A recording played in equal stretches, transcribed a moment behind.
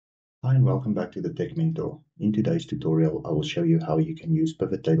Hi and welcome back to the Tech Mentor. In today's tutorial, I will show you how you can use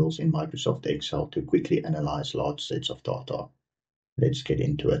pivot tables in Microsoft Excel to quickly analyze large sets of data. Let's get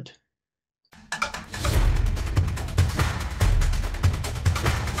into it.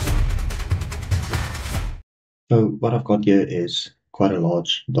 So what I've got here is quite a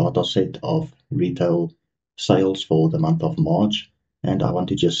large data set of retail sales for the month of March. And I want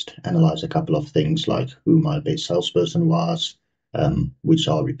to just analyze a couple of things like who my best salesperson was, which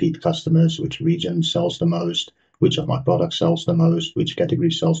are repeat customers, which region sells the most, which of my products sells the most, which category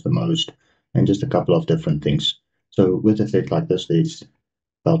sells the most, and just a couple of different things. So with a set like this, there's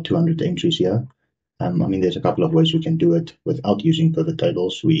about 200 entries here. There's a couple of ways we can do it without using pivot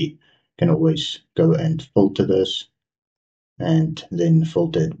tables. We can always go and filter this and then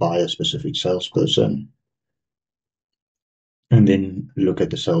filter it by a specific salesperson and then look at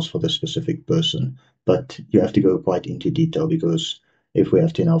the sales for the specific person. But you have to go quite into detail because if we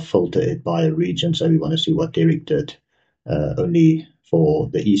have to now filter it by a region, so we want to see what Derek did only for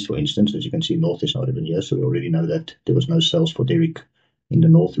the East, for instance, as you can see, North is not even here, so we already know that there was no sales for Derek in the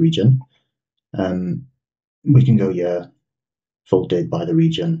North region. We can go here, filter it by the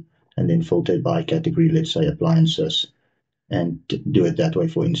region, and then filter it by category, let's say appliances, and do it that way,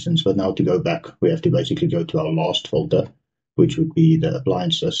 for instance. But now to go back, we have to basically go to our last filter, which would be the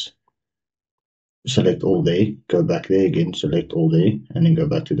appliances. Select all there, go back there again, select all there, and then go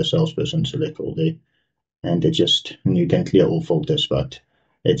back to the salesperson, select all there. And you can clear all filters, but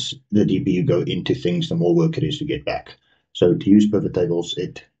it's the deeper you go into things, the more work it is to get back. So to use pivot tables,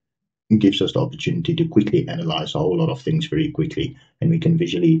 it gives us the opportunity to quickly analyze a whole lot of things very quickly, and we can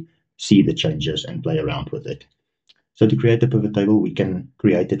visually see the changes and play around with it. So to create a pivot table, we can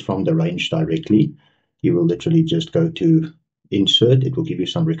create it from the range directly. You will literally just go to insert. It will give you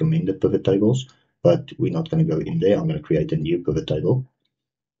some recommended pivot tables, but we're not going to go in there. I'm going to create a new pivot table,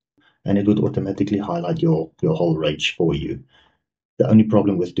 and it would automatically highlight your whole range for you. The only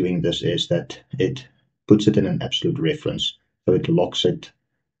problem with doing this is that it puts it in an absolute reference. So it locks it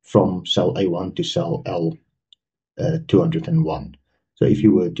from cell A1 to cell L201. So if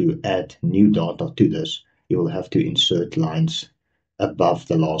you were to add new data to this, you will have to insert lines above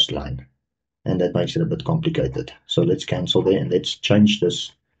the last line. And that makes it a bit complicated. So let's cancel there and let's change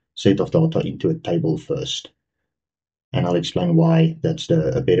this set of data into a table first. And I'll explain why that's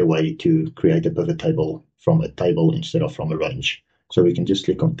a better way to create a pivot table from a table instead of from a range. So we can just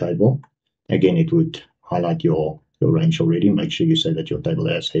click on table. Again, it would highlight your range already. Make sure you say that your table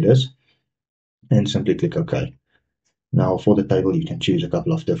has headers and simply click OK. Now for the table, you can choose a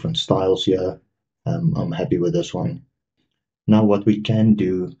couple of different styles here. I'm happy with this one. Now what we can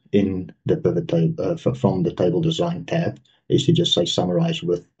do in the pivot table from the table design tab is to just say summarize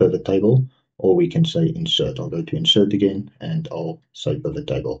with pivot table, or we can say insert. I'll go to insert again and I'll say pivot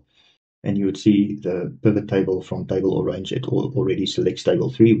table. And you would see the pivot table from table or range. It already selects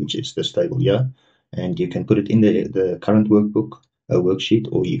table 3, which is this table here. And you can put it in the current workbook, a worksheet,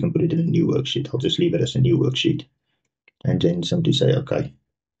 or you can put it in a new worksheet. I'll just leave it as a new worksheet. And then simply say OK.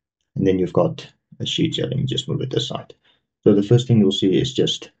 And then you've got a sheet here. Let me just move it this side. So the first thing you'll see is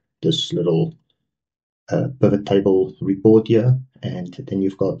just this little pivot table report here. And then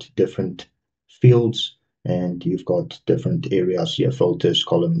you've got different fields and you've got different areas here, filters,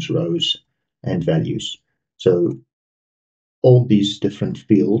 columns, rows, and values. So all these different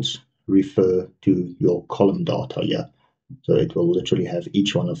fields refer to your column data here. So it will literally have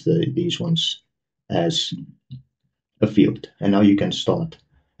each one of these ones as a field. And now you can start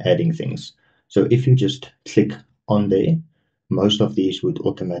adding things. So if you just click on there, most of these would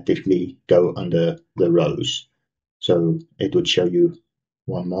automatically go under the rows. So it would show you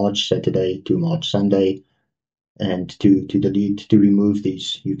 1 March Saturday, 2 March Sunday, and to delete, to remove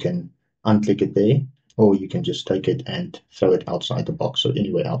these, you can unclick it there, or you can just take it and throw it outside the box. So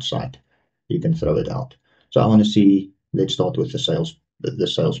anywhere outside, you can throw it out. So I want to see, let's start with the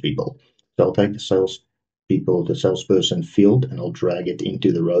salespeople. So I'll take the salesperson field and I'll drag it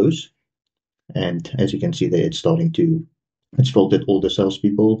into the rows. And as you can see there, it's filtered all the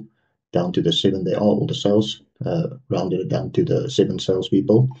salespeople down to the 7. They are all the sales, rounded it down to the 7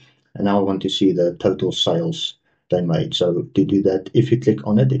 salespeople. And now I want to see the total sales they made. So to do that, if you click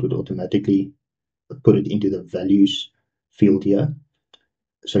on it, it would automatically put it into the values field here.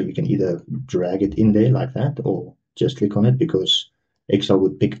 So you can either drag it in there like that or just click on it, because Excel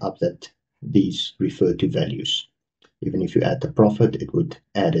would pick up that these refer to values. Even if you add the profit, it would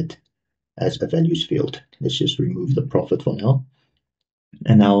add it as a values field. Let's just remove the profit for now.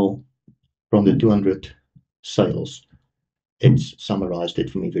 And now from the 200 sales, it's summarized it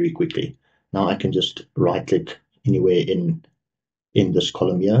for me very quickly. Now I can just right click anywhere in this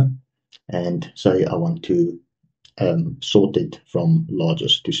column here and say I want to sort it from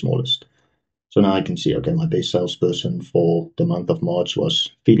largest to smallest. So now I can see, okay, my best salesperson for the month of March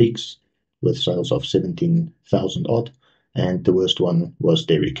was Felix with sales of 17,000 odd, and the worst one was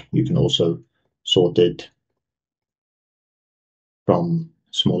Derek. You can also sort it from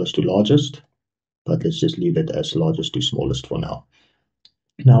smallest to largest, but let's just leave it as largest to smallest for now.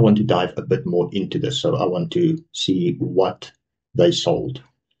 Now I want to dive a bit more into this. So I want to see what they sold.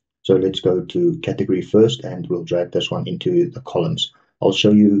 So let's go to category first, and we'll drag this one into the columns. I'll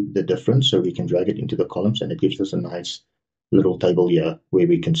show you the difference so we can drag it into the columns, and it gives us a nice little table here where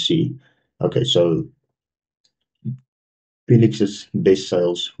we can see. Okay, so Felix's best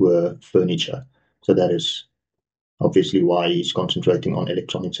sales were furniture. So that is obviously why he's concentrating on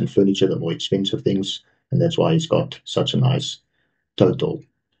electronics and furniture, the more expensive things, and that's why he's got such a nice total.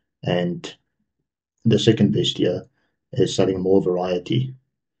 And the second best here is selling more variety.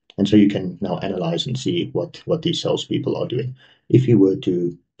 And so you can now analyze and see what these salespeople are doing. If you were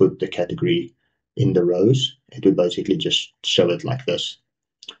to put the category in the rows, it would basically just show it like this.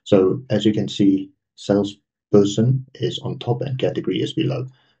 So as you can see, salesperson is on top and category is below.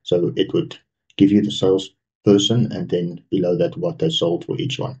 So it would give you the salesperson and then below that what they sold for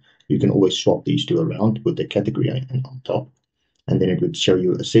each one. You can always swap these two around with the category on top. And then it would show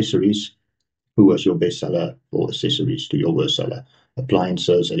you accessories. Who was your best seller for accessories to your worst seller?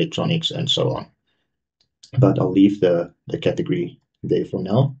 Appliances, electronics, and so on. But I'll leave the category there for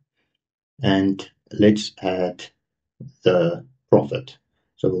now. And let's add the profit.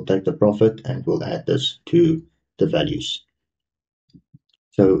 So we'll take the profit and we'll add this to the values.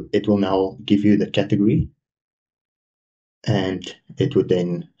 So it will now give you the category, and it would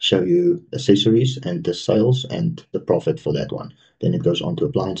then show you accessories and the sales and the profit for that one. Then it goes on to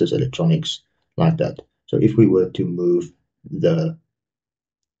appliances, electronics, like that. So if we were to move the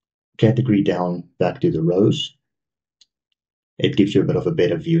category down back to the rows, it gives you a bit of a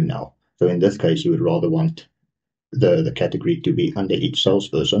better view now. So in this case, you would rather want the category to be under each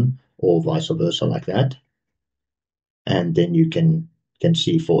salesperson or vice versa like that. And then you can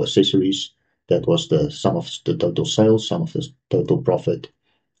see for accessories, that was the sum of the total sales, sum of the total profit,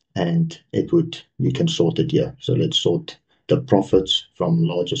 and you can sort it here. So let's sort the profits from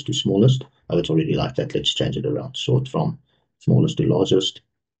largest to smallest. Oh, it's already like that. Let's change it around. Sort from smallest to largest.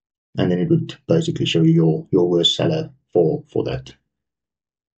 And then it would basically show you your worst seller for that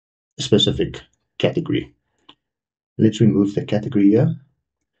specific category. Let's remove the category here,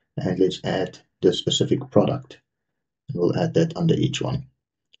 and let's add the specific product. And we'll add that under each one.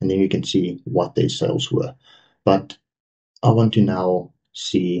 And then you can see what their sales were. But I want to now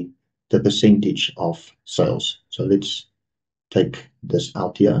see the percentage of sales. So let's take this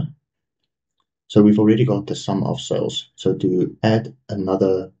out here. So we've already got the sum of sales. So to add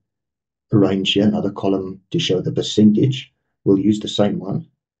another range here, another column to show the percentage, we'll use the same one.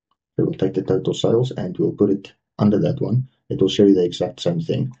 So we'll take the total sales and we'll put it under that one. It will show you the exact same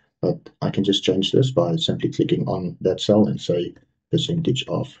thing, but I can just change this by simply clicking on that cell and say percentage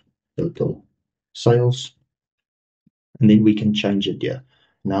of total sales. And then we can change it here.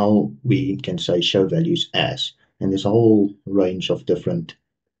 Now we can say show values as, and there's a whole range of different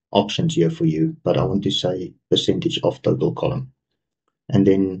options here for you, but I want to say percentage of total column. And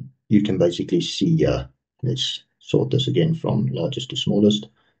then you can basically see here, let's sort this again from largest to smallest.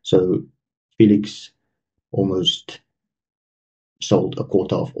 So Felix almost sold a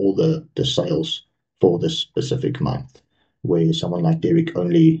quarter of all the sales for this specific month, where someone like Derek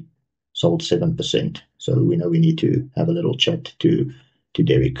only sold 7%. So we know we need to have a little chat to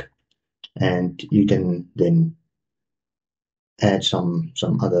Derek. And you can then add some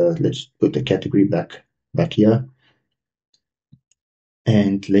other, let's put the category back here.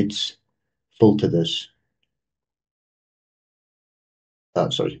 And let's filter this.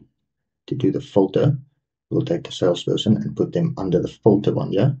 Sorry, to do the filter, we'll take the salesperson and put them under the filter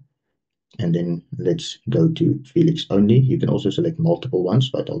one, yeah? And then let's go to Felix only. You can also select multiple ones,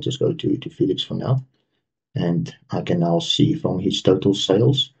 but I'll just go to Felix for now. And I can now see from his total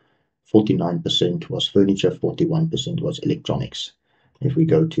sales, 49% was furniture, 41% was electronics. If we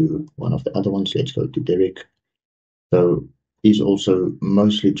go to one of the other ones, let's go to Derek. So he's also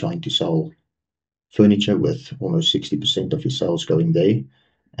mostly trying to sell furniture, with almost 60% of his sales going there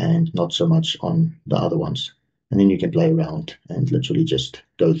and not so much on the other ones. And then you can play around and literally just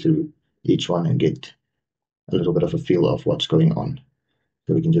go through each one and get a little bit of a feel of what's going on.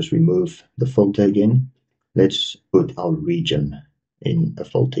 So we can just remove the filter again. Let's put our region in a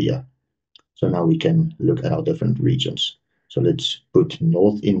filter here. So now we can look at our different regions. So let's put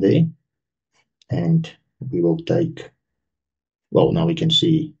North in there, and we will take, well, now we can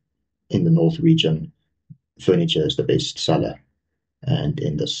see in the North region, furniture is the best seller. And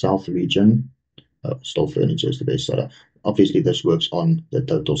in the South region, still furniture is the best seller. Obviously, this works on the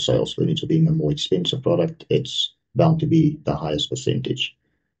total sales. Furniture being a more expensive product, it's bound to be the highest percentage.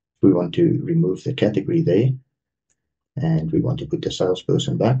 If we want to remove the category there and we want to put the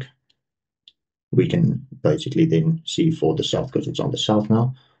salesperson back, we can basically then see for the South, because it's on the South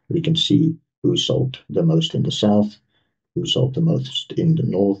now, we can see who sold the most in the South, who sold the most in the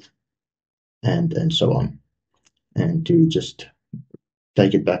North, and so on. And to just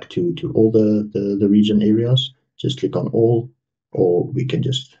take it back to all the region areas, just click on all, or we can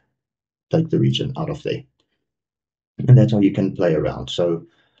just take the region out of there. And that's how you can play around. So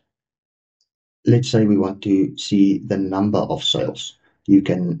let's say we want to see the number of sales. You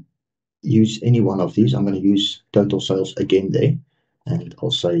can use any one of these. I'm going to use total sales again there, and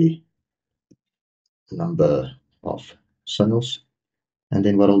I'll say number of sales. And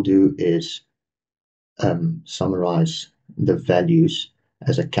then what I'll do is summarize the values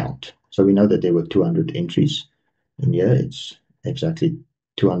as a count. So we know that there were 200 entries in here. It's exactly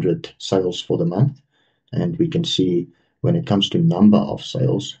 200 sales for the month. And we can see when it comes to number of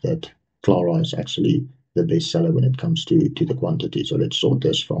sales that Clara is actually the best seller when it comes to the quantity. So let's sort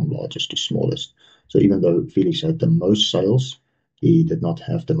this from largest to smallest. So even though Felix had the most sales, he did not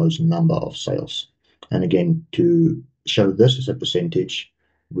have the most number of sales. And again, to show this as a percentage,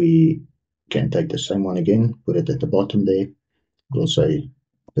 we can take the same one again, put it at the bottom there. We'll say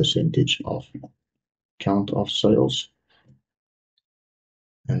percentage of count of sales.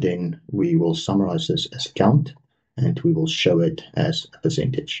 And then we will summarize this as count, and we will show it as a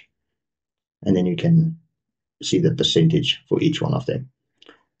percentage. And then you can see the percentage for each one of them.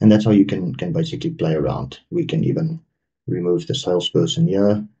 And that's how you can basically play around. We can even remove the salesperson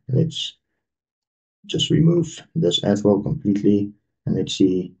here. Let's just remove this as well completely. And let's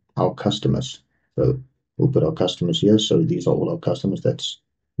see our customers. So we'll put our customers here. So these are all our customers. That's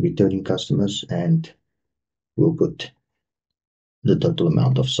returning customers. And we'll put the total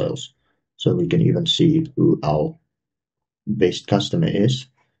amount of sales. So we can even see who our best customer is.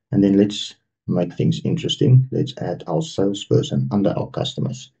 And then let's make things interesting. Let's add our salesperson under our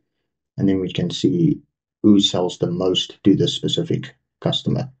customers. And then we can see who sells the most to this specific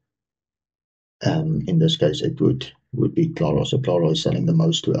customer. In this case, it would be Clara. So Clara is selling the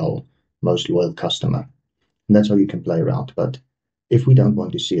most to our most loyal customer. And that's how you can play around. But if we don't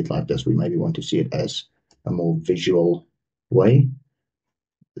want to see it like this, we maybe want to see it as a more visual way.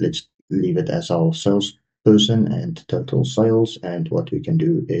 Let's leave it as our salesperson and total sales. And what we can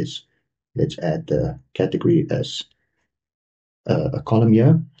do is let's add the category as a column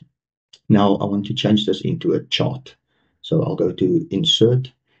here. Now I want to change this into a chart. So I'll go to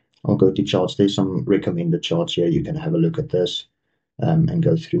insert. I'll go to charts. There's some recommended charts here. You can have a look at this and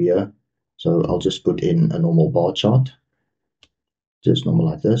go through here. So I'll just put in a normal bar chart, just normal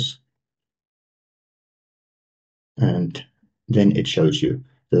like this. And then it shows you.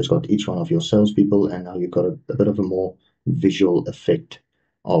 So it's got each one of your salespeople, and now you've got a bit of a more visual effect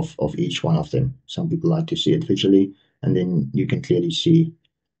of each one of them. Some people like to see it visually, and then you can clearly see,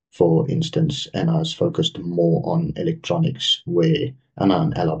 for instance, Anna is focused more on electronics, where Anna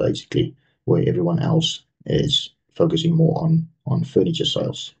and Ella basically, where everyone else is focusing more on furniture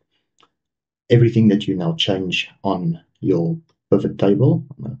sales. Everything that you now change on your pivot table,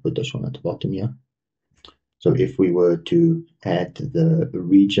 I'm going to put this one at the bottom here. So if we were to add the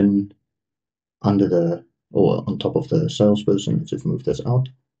region under the, or on top of the salesperson, let's just move this out.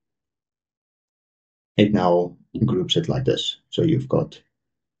 It now groups it like this. So you've got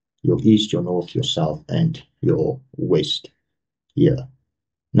your east, your north, your south, and your west here.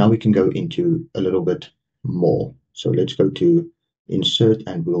 Now we can go into a little bit more. So let's go to insert,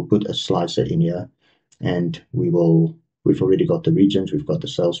 and we'll put a slicer in here, and we've already got the regions, we've got the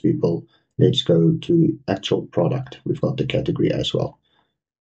salespeople. Let's go to actual product. We've got the category as well.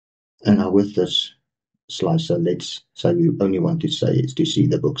 And now with this slicer, let's say we only want to see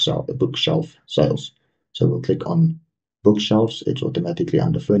the bookshelf sales. So we'll click on bookshelves. It's automatically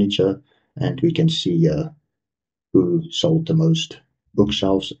under furniture, and we can see who sold the most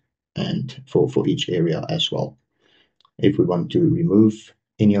bookshelves, and for each area as well. If we want to remove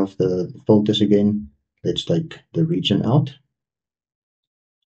any of the filters again, let's take the region out.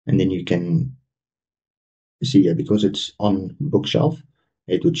 And then you can see here, because it's on bookshelf,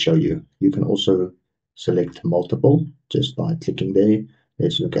 it would show you. You can also select multiple just by clicking there.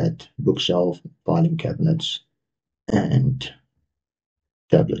 Let's look at bookshelf, filing cabinets, and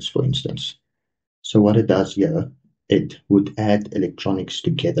tablets, for instance. So what it does here, it would add electronics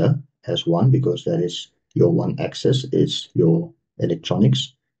together as one, because that is your one axis is your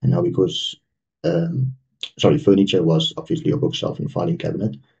electronics. And now because, um, sorry, furniture was obviously your bookshelf and filing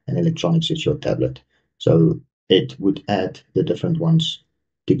cabinet, and electronics is your tablet. So it would add the different ones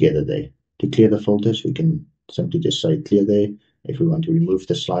together there. To clear the filters, we can simply just say clear there. If we want to remove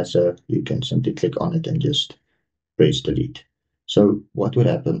the slicer, you can simply click on it and just press delete. So what would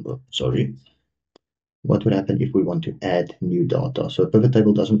happen, what would happen if we want to add new data? So a pivot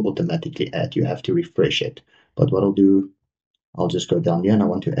table doesn't automatically add, you have to refresh it. But what I'll do, I'll just go down here and I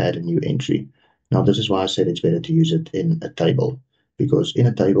want to add a new entry. Now this is why I said it's better to use it in a table, because in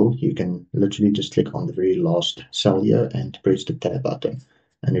a table you can literally just click on the very last cell here and press the tab button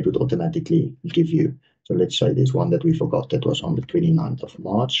and it would automatically give you. So let's say there's one that we forgot that was on the 29th of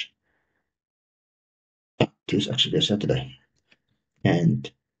March. It was actually a Saturday. And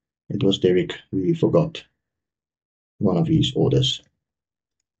it was Derek. We forgot one of his orders.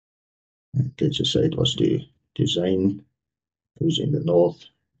 And let's just say it was to Zane, who's in the north,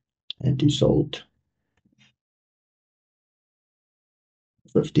 and he sold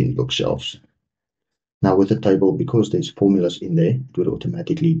 15 bookshelves. Now with the table, because there's formulas in there, it would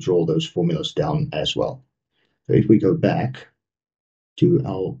automatically draw those formulas down as well. So if we go back to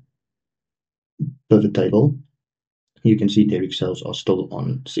our pivot table, you can see Derek's cells are still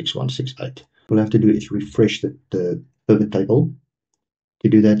on 6168. What we'll have to do is refresh the pivot table. To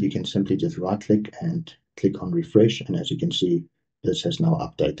do that, you can simply just right click and click on refresh. And as you can see, this has now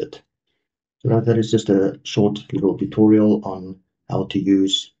updated. So that is just a short little tutorial on how to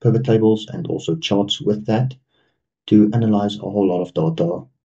use pivot tables and also charts with that to analyze a whole lot of data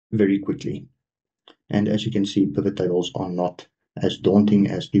very quickly. And as you can see, pivot tables are not as daunting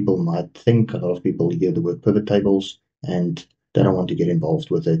as people might think. A lot of people hear the word pivot tables and they don't want to get involved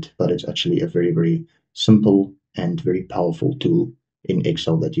with it, but it's actually a very, very simple and very powerful tool in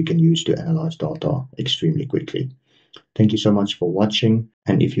Excel that you can use to analyze data extremely quickly. Thank you so much for watching.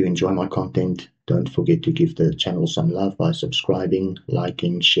 And if you enjoy my content, don't forget to give the channel some love by subscribing,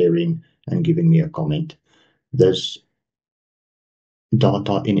 liking, sharing, and giving me a comment. This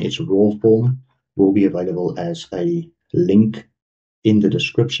data in its raw form will be available as a link in the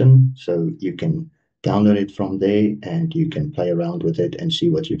description. So you can download it from there and you can play around with it and see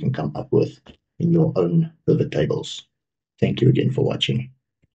what you can come up with in your own pivot tables. Thank you again for watching.